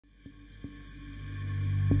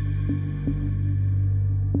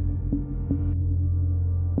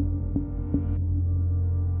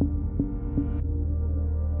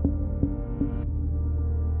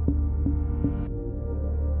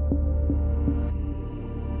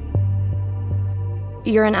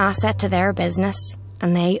You're an asset to their business,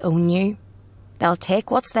 and they own you. They'll take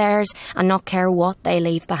what's theirs and not care what they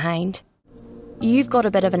leave behind. You've got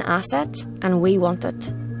a bit of an asset, and we want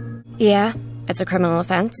it. Yeah, it's a criminal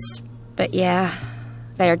offence, but yeah,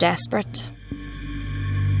 they are desperate.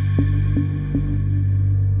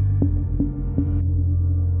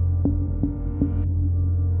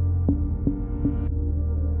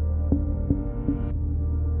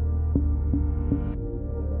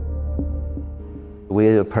 We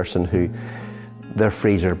had a person who their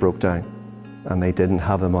freezer broke down and they didn't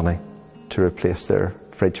have the money to replace their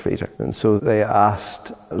fridge freezer. And so they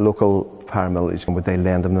asked local paramilitaries would they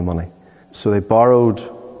lend them the money. So they borrowed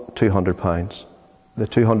 £200. The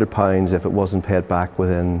 £200, if it wasn't paid back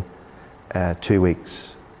within 2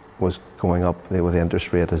 weeks, was going up with the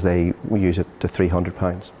interest rate as they use it to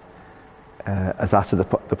 £300. As that's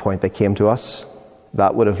at the point they came to us,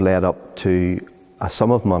 that would have led up to a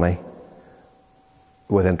sum of money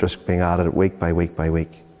with interest being added week by week by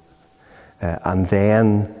week. And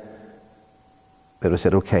then they would have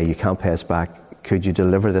said, okay, you can't pay us back. Could you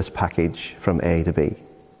deliver this package from A to B?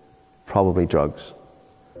 Probably drugs.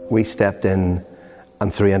 We stepped in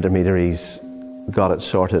and through intermediaries got it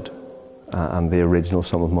sorted and the original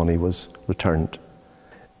sum of money was returned.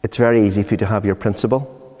 It's very easy for you to have your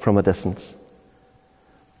principle from a distance,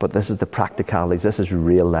 but this is the practicalities, this is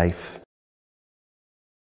real life.